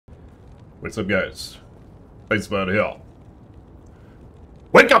What's up, guys? Iceman here.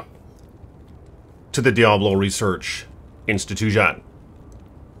 Welcome to the Diablo Research Institution.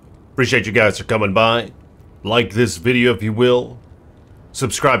 Appreciate you guys for coming by. Like this video if you will.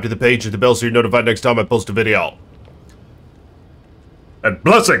 Subscribe to the page and the bell so you're notified next time I post a video. And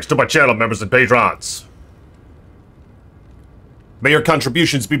blessings to my channel members and patrons. May your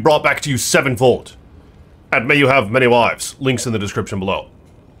contributions be brought back to you sevenfold. And may you have many wives. Links in the description below.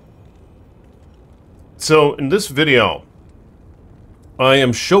 So, in this video, I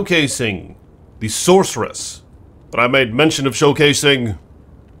am showcasing the sorceress that I made mention of showcasing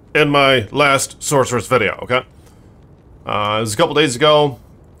in my last sorceress video, okay? It was a couple days ago,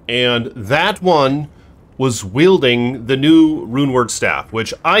 and that one was wielding the new runeword staff,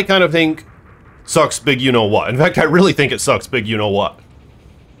 which I kind of think sucks big you-know-what. In fact, I really think it sucks big you-know-what.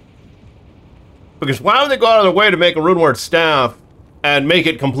 Because why would they go out of their way to make a runeword staff and make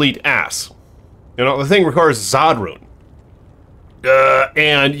it complete ass? You know, the thing requires Zod rune.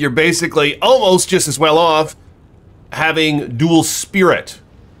 And you're basically almost just as well off having dual spirit.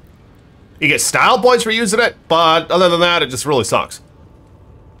 You get style points for using it, but other than that, it just really sucks.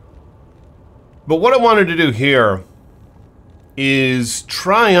 But what I wanted to do here is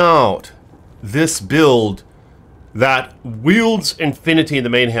try out this build that wields infinity in the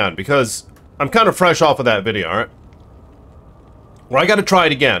main hand, because I'm kind of fresh off of that video, alright? Well, I gotta try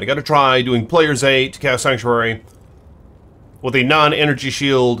it again. I gotta try doing Player's 8 to cast Sanctuary with a non-energy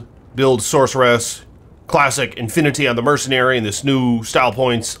shield, build Sorceress, classic Infinity on the Mercenary, and this new style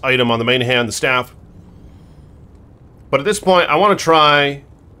points item on the main hand, the staff. But at this point, I want to try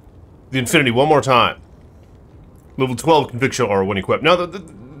the Infinity one more time. Level 12 Conviction Aura when equipped. Now,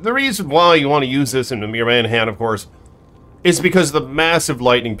 the reason why you want to use this in your main hand, of course, is because of the massive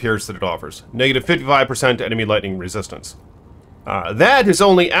lightning pierce that it offers. Negative 55% to enemy lightning resistance. That is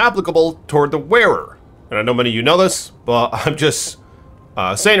only applicable toward the wearer. And I know many of you know this, but I'm just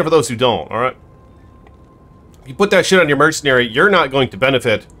saying it for those who don't, alright? If you put that shit on your mercenary, you're not going to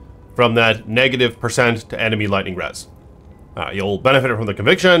benefit from that negative % to enemy lightning res. You'll benefit from the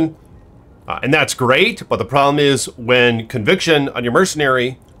conviction, and that's great, but the problem is when conviction on your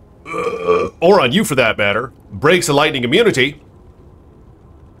mercenary, or on you for that matter, breaks a lightning immunity,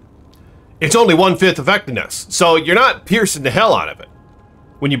 it's only 1/5 effectiveness. So you're not piercing the hell out of it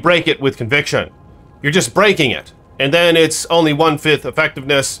when you break it with conviction. You're just breaking it. And then it's only 1/5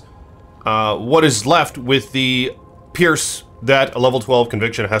 effectiveness. What is left with the pierce that a level 12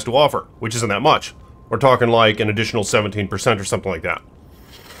 conviction has to offer, which isn't that much. We're talking like an additional 17% or something like that.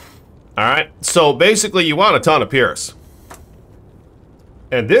 Alright, so basically you want a ton of pierce.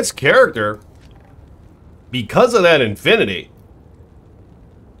 And this character, because of that infinity,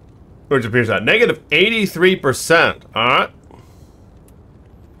 which appears at negative 83%, alright?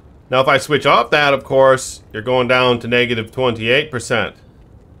 Now if I switch off that, of course, you're going down to negative 28%.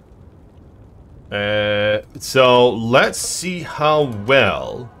 So let's see how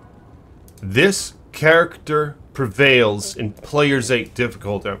well this character prevails in Player's 8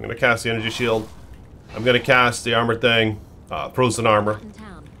 difficulty. I'm going to cast the energy shield. I'm going to cast the armor thing, frozen armor.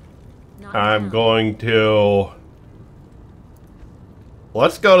 I'm going to...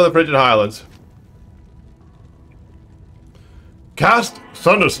 Let's go to the Frigid Highlands. Cast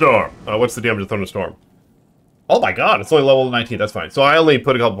Thunderstorm. What's the damage of Thunderstorm? Oh my god, it's only level 19, that's fine. So I only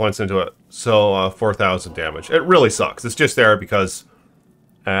put a couple points into it. So 4,000 damage. It really sucks. It's just there because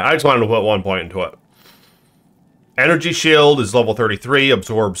I just wanted to put 1 point into it. Energy Shield is level 33,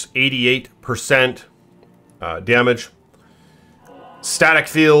 absorbs 88% damage. Static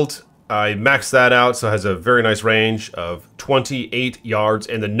Field, I maxed that out, so it has a very nice range of 28 yards.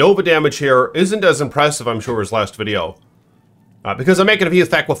 And the Nova damage here isn't as impressive, I'm sure, as last video. Because I'm making a few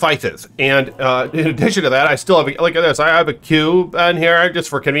sacrifices. And in addition to that, I still have, look at this, I have a cube in here just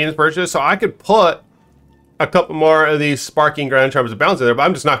for convenience purchase. So I could put a couple more of these Sparking Grand Charms of Balance in there, but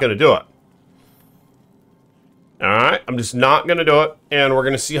I'm just not going to do it. Alright, I'm just not going to do it. And we're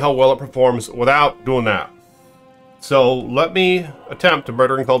going to see how well it performs without doing that. So let me attempt to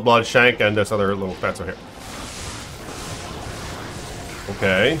murder in cold blood, shank, and this other little fatso here.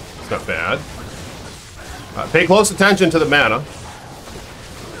 Okay, it's not bad. Pay close attention to the mana.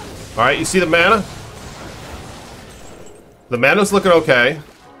 Alright, you see the mana? The mana's looking okay.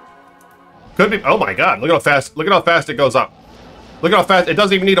 Could be, oh my god, look at how fast it goes up. Look at how fast, it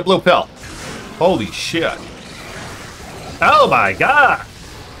doesn't even need a blue pill. Holy shit. Oh my god!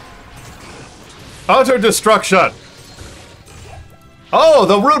 Utter destruction! Oh,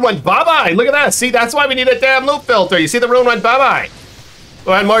 the rune went bye-bye! Look at that! See, that's why we need a damn loop filter! You see the rune went bye-bye!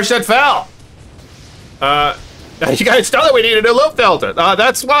 And Marshett fell! You guys know that we need a new loop filter.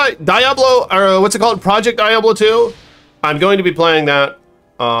 That's why Diablo, or what's it called? Project Diablo 2? I'm going to be playing that.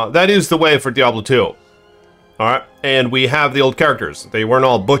 That is the way for Diablo 2. Alright, and we have the old characters. They weren't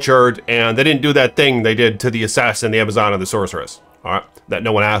all butchered, and they didn't do that thing they did to the assassin, the Amazon, and the sorceress. Alright, that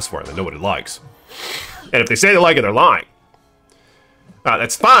no one asked for, and that nobody likes. And if they say they like it, they're lying.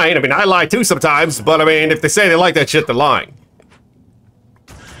 That's fine. I mean, I lie too sometimes, but I mean, if they say they like that shit, they're lying.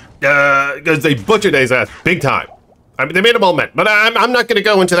 Because they butchered his ass big time. I mean, they made him all meant, but I'm not going to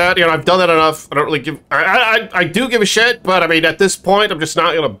go into that. You know, I've done that enough. I don't really give... I do give a shit, but I mean, at this point, I'm just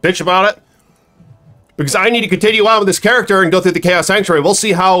not going to bitch about it. Because I need to continue on with this character and go through the Chaos Sanctuary. We'll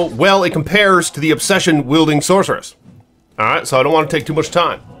see how well it compares to the Obsession-wielding sorceress. Alright, so I don't want to take too much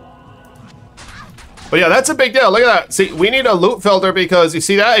time. But yeah, that's a big deal. Look at that. See, we need a loot filter because, you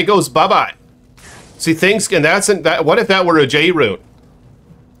see that? It goes bye-bye. See, things... And that's... What if that were a J rune?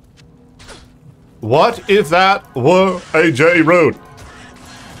 What if that were a J rune?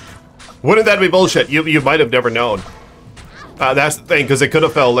 Wouldn't that be bullshit? You might have never known. That's the thing, because it could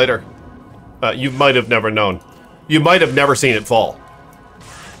have fell later. You might have never known. You might have never seen it fall.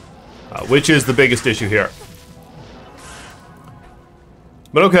 Which is the biggest issue here.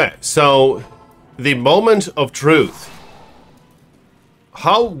 But okay, so... The moment of truth.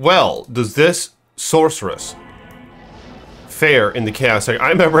 How well does this sorceress fare in the Chaos Sanctuary?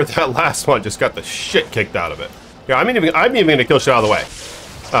 I remember that last one just got the shit kicked out of it. Yeah, I'm even gonna kill shit out of the way.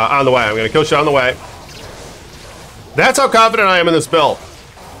 I'm gonna kill shit on the way. That's how confident I am in this build.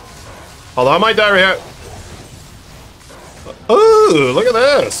 Although I might die right here. Ooh, look at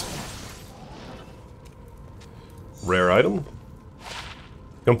this. Rare item.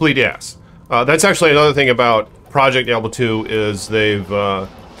 Complete yes. That's actually another thing about Project Diablo 2 is they've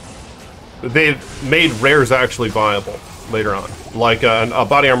made rares actually viable later on. Like a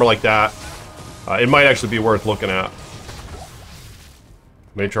body armor like that, it might actually be worth looking at.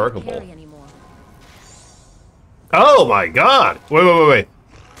 Matriarchal. Oh my god! Wait.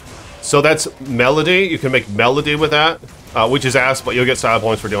 So that's Melody. You can make Melody with that, which is ass, but you'll get style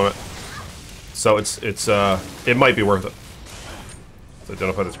points for doing it. So it might be worth it. Let's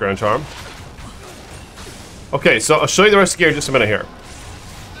identify this Grand Charm. Okay, so I'll show you the rest of the gear in just a minute here.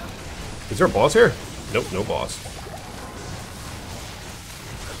 Is there a boss here? Nope, no boss.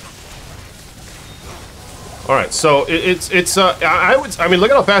 All right, so I mean,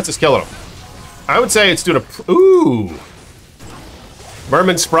 look at how fast it's killing him. I would say it's doing a ooh.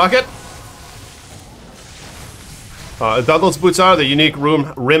 Merman Sprocket. Those boots are the unique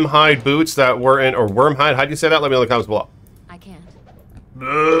rim hide boots that were in, or worm hide. How do you say that? Let me know in the comments below. I can't.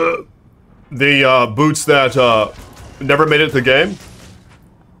 The boots that never made it to the game.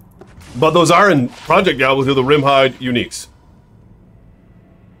 But those are in Project Diablo through the rim hide uniques.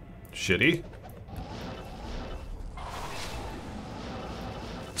 Shitty.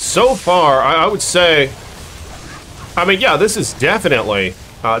 So far, I would say, I mean, yeah, this is definitely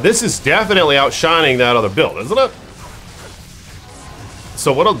outshining that other build, isn't it?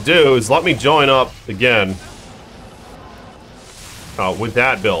 So what I'll do is let me join up again with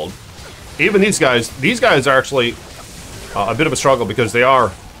that build. Even these guys are actually a bit of a struggle because they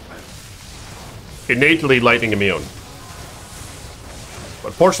are innately lightning immune.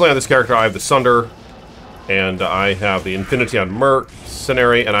 But fortunately on this character I have the Sunder, and I have the Infinity on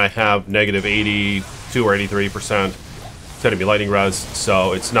Mercenary, and I have negative 82 or 83% enemy lightning res,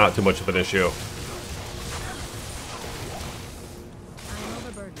 so it's not too much of an issue.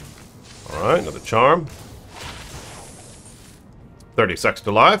 Alright, another charm. 30 seconds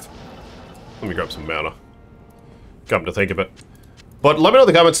alive. Let me grab some mana. Come to think of it. But let me know in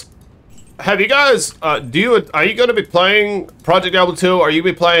the comments. Have you guys, are you going to be playing Project Diablo 2? Are you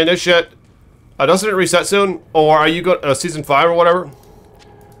going to be playing this shit? Doesn't it reset soon? Or are you going, Season 5 or whatever?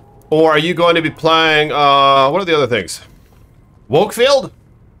 Or are you going to be playing, what are the other things? Wokefield?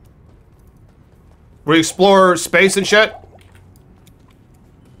 Where you explore space and shit?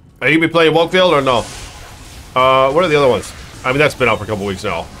 Are you going to be playing Wokefield or no? What are the other ones? I mean, that's been out for a couple weeks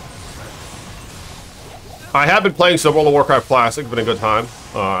now. I have been playing some World of Warcraft Classic, been a good time.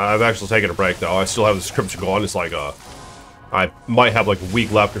 I've actually taken a break though. I still have the subscription going. It's like I might have like a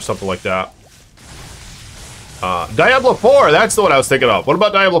week left or something like that. Diablo 4, that's the one I was thinking of. What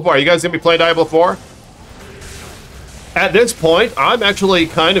about Diablo 4? Are you guys gonna be playing Diablo 4? At this point, I'm actually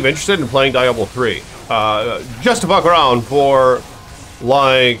kind of interested in playing Diablo 3. Just to fuck around for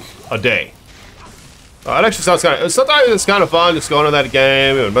like a day. It actually sounds kind of, sometimes it's kind of fun just going to that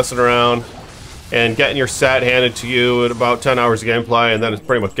game and messing around and getting your set handed to you at about 10 hours of gameplay, and then it's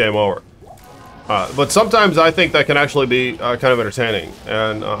pretty much game over. But sometimes I think that can actually be kind of entertaining.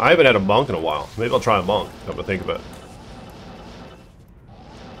 And I haven't had a monk in a while. Maybe I'll try a monk, come to think of it.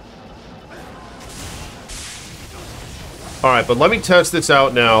 Alright, but let me test this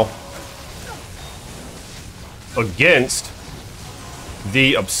out now against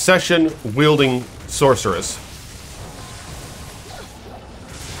the obsession-wielding sorceress.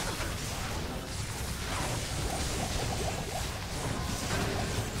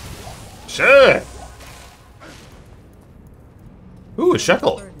 Shit! Ooh, a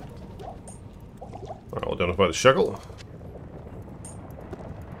shekel. Alright, we'll identify the shekel.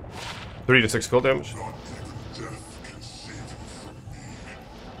 3 to 6 cold damage.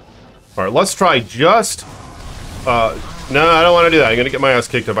 Alright, let's try just... no, I don't want to do that. I'm going to get my ass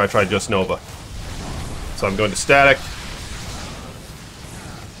kicked if I try just Nova. So I'm going to static.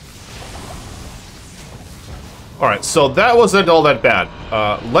 Alright, so that wasn't all that bad.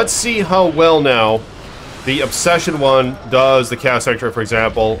 Let's see how well now the Obsession one does the Chaos Sanctuary, for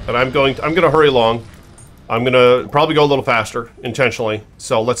example. And I'm going to hurry along. I'm going to probably go a little faster, intentionally.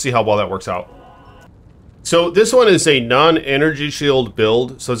 So let's see how well that works out. So this one is a non-energy shield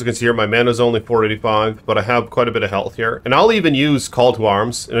build. So as you can see here, my mana is only 485, but I have quite a bit of health here. And I'll even use Call to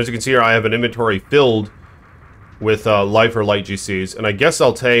Arms. And as you can see here, I have an inventory filled with life or light GCs. And I guess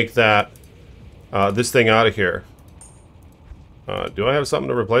I'll take that this thing out of here. Do I have something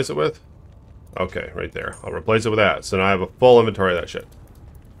to replace it with? Okay, right there. I'll replace it with that. So now I have a full inventory of that shit.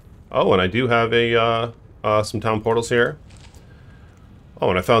 Oh, and I do have a some town portals here. Oh,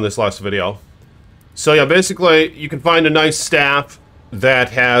 and I found this last video. So yeah, basically, you can find a nice staff that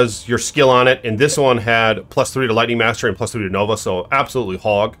has your skill on it, and this one had +3 to Lightning Mastery and +3 to Nova, so absolutely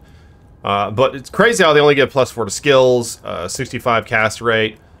hog. But it's crazy how they only get +4 to skills, 65 cast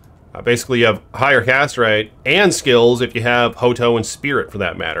rate. Basically, you have higher cast rate and skills if you have Hoto and Spirit, for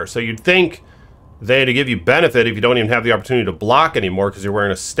that matter. So you'd think they had to give you benefit if you don't even have the opportunity to block anymore because you're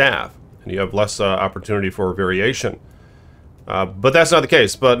wearing a staff, and you have less opportunity for variation. But that's not the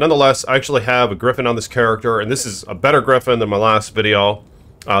case. But nonetheless, I actually have a Griffin on this character, and this is a better Griffin than my last video,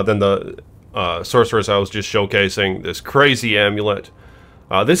 than the Sorceress I was just showcasing, this crazy amulet.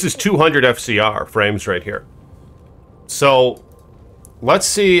 This is 200 FCR frames right here. So, let's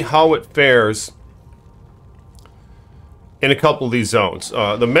see how it fares in a couple of these zones.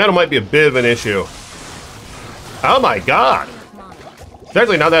 The mana might be a bit of an issue. Oh my god! It's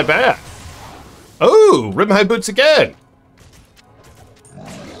actually not that bad. Oh, Rib High Boots again!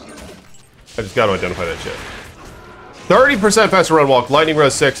 I just got to identify that shit. 30% faster run walk, lightning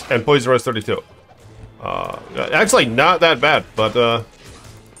res 6, and poison res 32. Actually, not that bad, but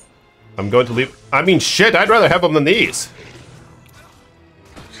I'm going to leave. I mean, shit, I'd rather have them than these.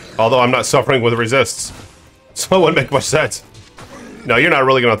 Although I'm not suffering with resists, so it wouldn't make much sense. No, you're not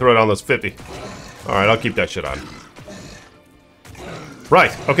really going to throw it on those 50. Alright, I'll keep that shit on.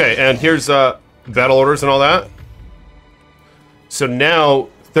 Right, okay, and here's battle orders and all that. So now,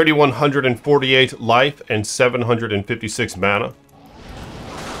 3,148 life and 756 mana.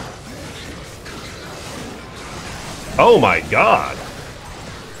 Oh my god!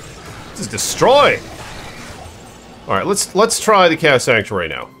 This is destroying! Alright, let's try the Chaos Sanctuary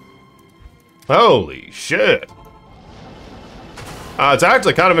now. Holy shit! It's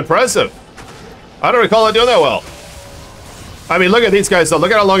actually kind of impressive. I don't recall it doing that well. I mean, look at these guys though.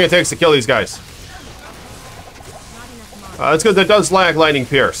 Look at how long it takes to kill these guys. That's because it does lag Lightning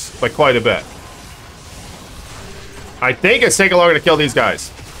Pierce by quite a bit. I think it's taking longer to kill these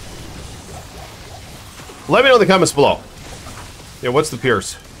guys. Let me know in the comments below. Yeah, what's the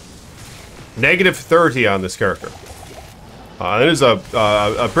Pierce? -30 on this character. That is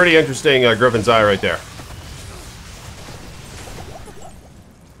a pretty interesting Griffin's Eye right there.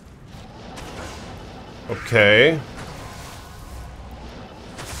 Okay.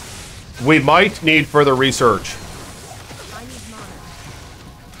 We might need further research.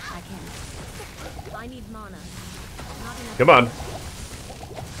 Come on.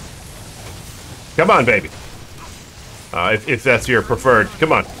 Come on, baby. If that's your preferred.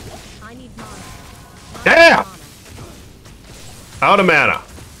 Come on. Damn! Out of mana.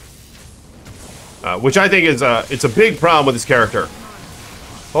 Which I think is it's a big problem with this character.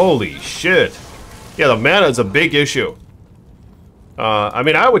 Holy shit. Yeah, the mana is a big issue. I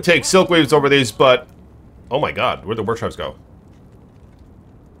mean, I would take Silkweaves over these, but... Oh my god, where'd the workshops go?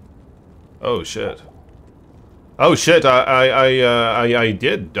 Oh shit. Oh shit, I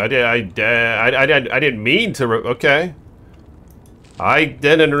didn't mean to, okay. I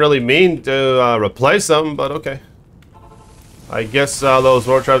didn't really mean to replace them, but okay. I guess those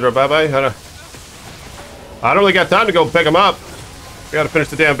workshops are bye-bye. I don't really got time to go pick them up. I gotta finish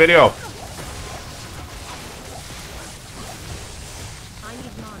the damn video.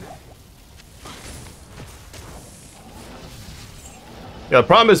 Yeah, the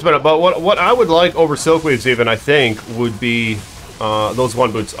problem is, but what I would like over Silkweave's even, I think, would be those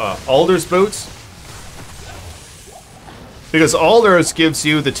one boots, Alder's boots. Because Alder's gives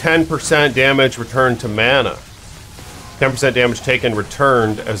you the 10% damage returned to mana. 10% damage taken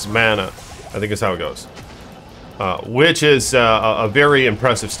returned as mana, I think is how it goes. Which is a very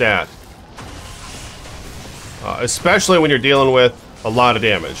impressive stat. Especially when you're dealing with a lot of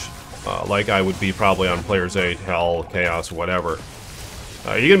damage. Like I would be probably on Player's 8, Hell, Chaos, whatever.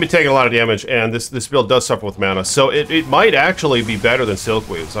 You're going to be taking a lot of damage, and this build does suffer with mana. So it might actually be better than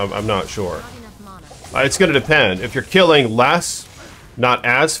Silkweave's, I'm not sure. It's going to depend. If you're killing less, not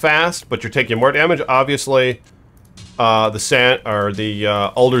as fast, but you're taking more damage, obviously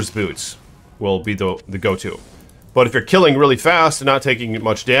the Alder's boots will be the go-to. But if you're killing really fast and not taking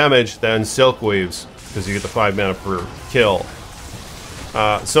much damage, then Silkweave's, because you get the 5 mana per kill.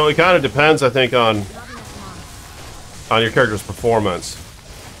 So it kind of depends, I think, on your character's performance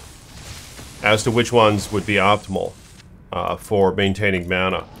as to which ones would be optimal for maintaining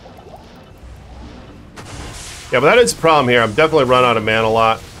mana. Yeah, but that is a problem here. I've definitely run out of mana a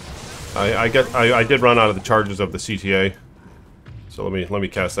lot. I did run out of the charges of the CTA. So let me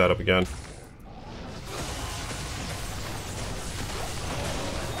cast that up again.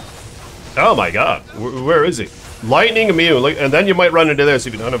 Oh my god, where is he? Lightning immune, and then you might run into this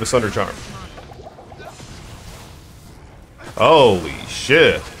if you don't have a Sunder Charm. Holy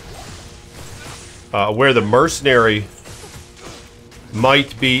shit. Where the mercenary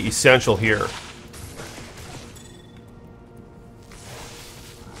might be essential here.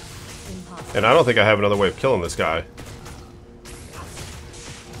 And I don't think I have another way of killing this guy.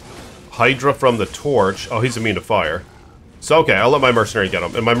 Hydra from the torch. Oh, he's immune to fire. So, okay, I'll let my mercenary get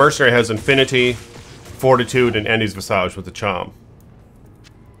him. And my mercenary has Infinity, Fortitude, and Endy's Visage with the Chom.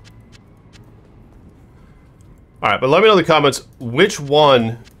 Alright, but let me know in the comments, which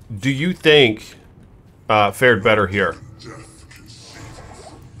one do you think fared better here?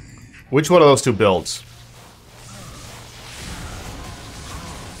 Which one of those two builds?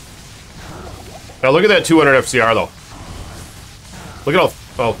 Now look at that 200 FCR though. Look at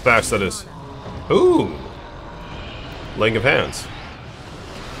how fast that is. Ooh. Laying of Hands.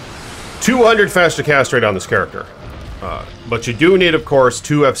 200 faster cast rate on this character. But you do need, of course,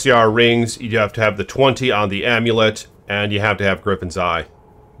 2 FCR rings. You have to have the 20 on the amulet. And you have to have Griffin's Eye,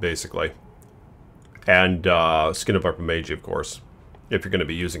 basically. And Skin of Upper Magi, of course, if you're going to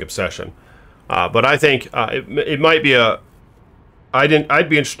be using Obsession. But I think it might be a... I'd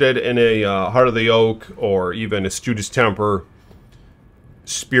be interested in a Heart of the Oak or even a Studious Temper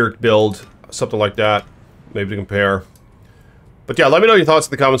Spirit build, something like that, maybe to compare. But yeah, let me know your thoughts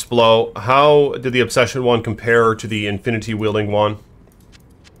in the comments below. How did the Obsession one compare to the Infinity wielding one?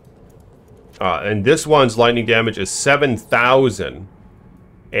 And this one's lightning damage is 7,000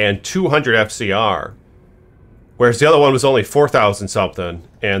 and 200 FCR, whereas the other one was only 4,000 something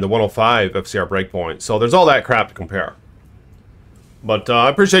and the 105 FCR breakpoint. So there's all that crap to compare. But I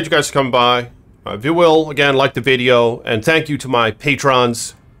appreciate you guys coming by. If you will, again, like the video. And thank you to my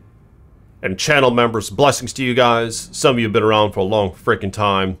patrons and channel members. Blessings to you guys. Some of you have been around for a long freaking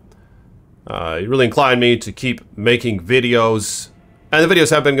time. You really inclined me to keep making videos. And the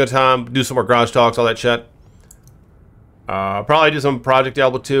videos have been a good time. Do some more garage talks, all that shit. Probably do some Project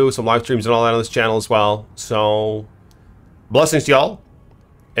Diablo 2, some live streams and all that on this channel as well. So, blessings to y'all.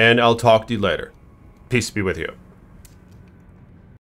 And I'll talk to you later. Peace be with you.